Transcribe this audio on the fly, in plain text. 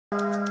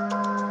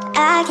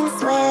I can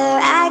swear,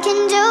 I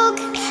can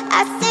joke.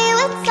 I say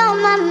what's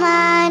on my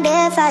mind.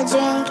 If I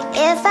drink,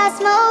 if I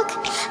smoke,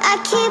 I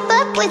keep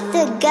up with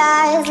the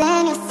guys,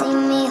 and you'll see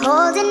me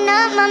holding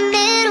up my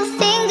middle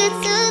finger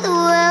to the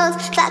world.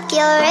 Fuck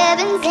your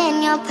ribbons and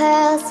your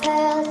pearls.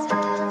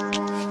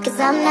 Cause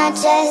I'm not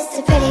just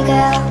a pretty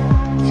girl,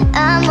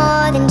 I'm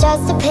more than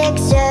just a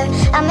picture.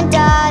 I'm a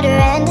daughter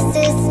and a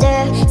sister.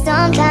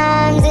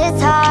 Sometimes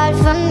it's hard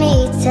for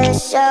me to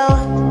show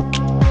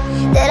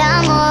that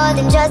I'm more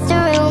than just a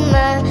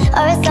rumor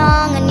or a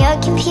song on your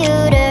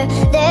computer.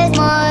 There's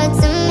more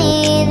to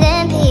me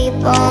than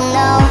people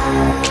know.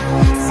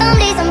 Some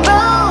days I'm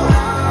broke,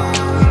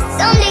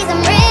 some days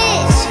I'm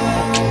rich,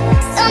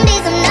 some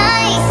days I'm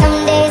nice, some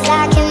days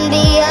I can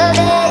be a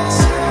bitch.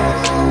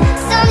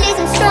 Some days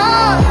I'm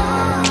strong,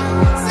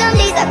 some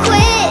days I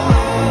quit.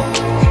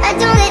 I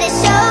don't let it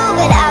show,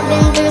 but I've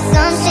been through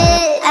some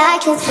shit. I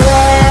can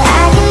swear,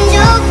 I can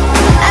joke,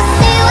 I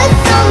say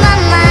what's on my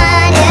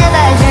mind. If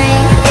I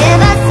drink, if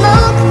I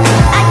smoke,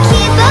 I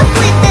keep up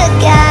with the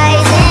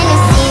guys, and you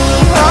see me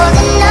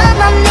holding up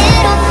my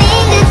middle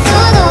finger to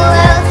the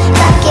world.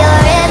 Fuck your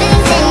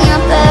ribbons and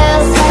your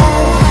pearls.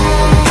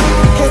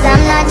 Cause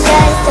I'm not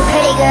just a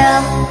pretty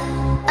girl,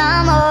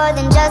 I'm more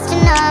than just a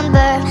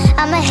number.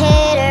 I'm a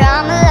hater,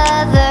 I'm a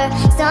lover.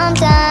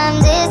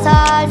 Sometimes it's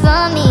hard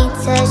for me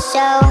to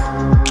show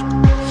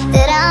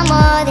that I'm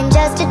more than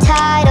just a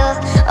title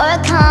or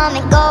a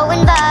comic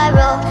going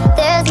viral.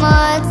 There's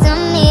more to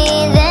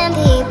me than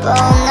people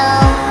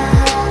know.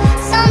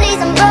 Some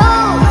days I'm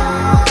broke,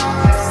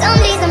 some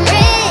days I'm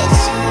rich,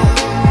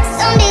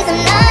 some days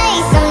I'm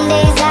nice, some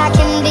days I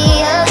can be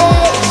a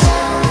bitch.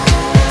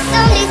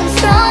 Some days I'm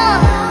strong,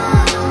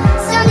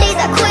 some days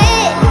I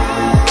quit.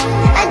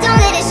 I don't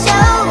let it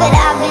show, but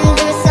I've been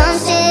through some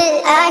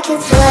shit. I can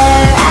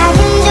swear, I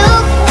can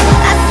joke,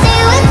 I say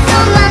what's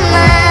on my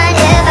mind.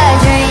 If I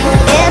drink,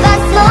 if I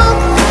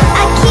smoke,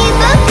 I keep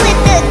up with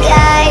the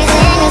guys,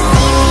 and you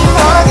see me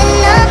holding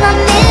up my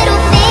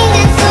middle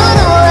finger to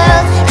the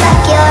world.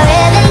 Fuck your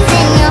ribbons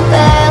and your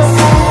pearls.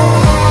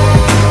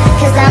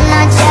 Cause I'm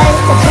not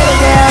just a pretty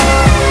girl,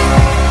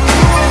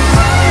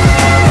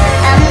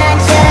 I'm not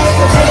just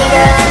a pretty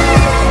girl.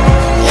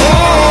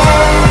 Yeah,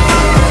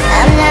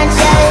 I'm not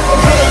just a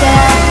pretty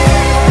girl.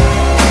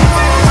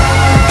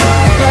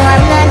 No,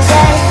 I'm not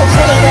just a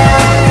pretty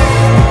girl.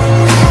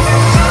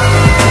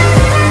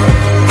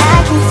 I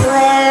can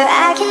swear,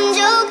 I can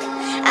joke,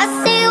 I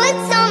say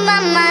what's on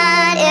my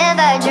mind. If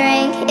I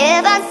drink,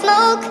 if I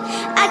smoke,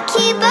 I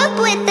keep up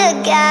with the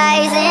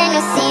guys, and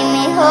you'll see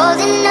me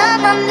holding up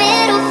my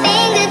middle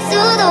finger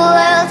to the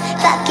world.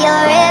 Fuck your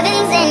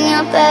ribbons and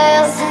your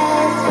pearls.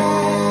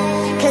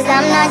 Cause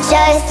I'm not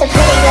just a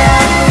pretty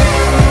girl.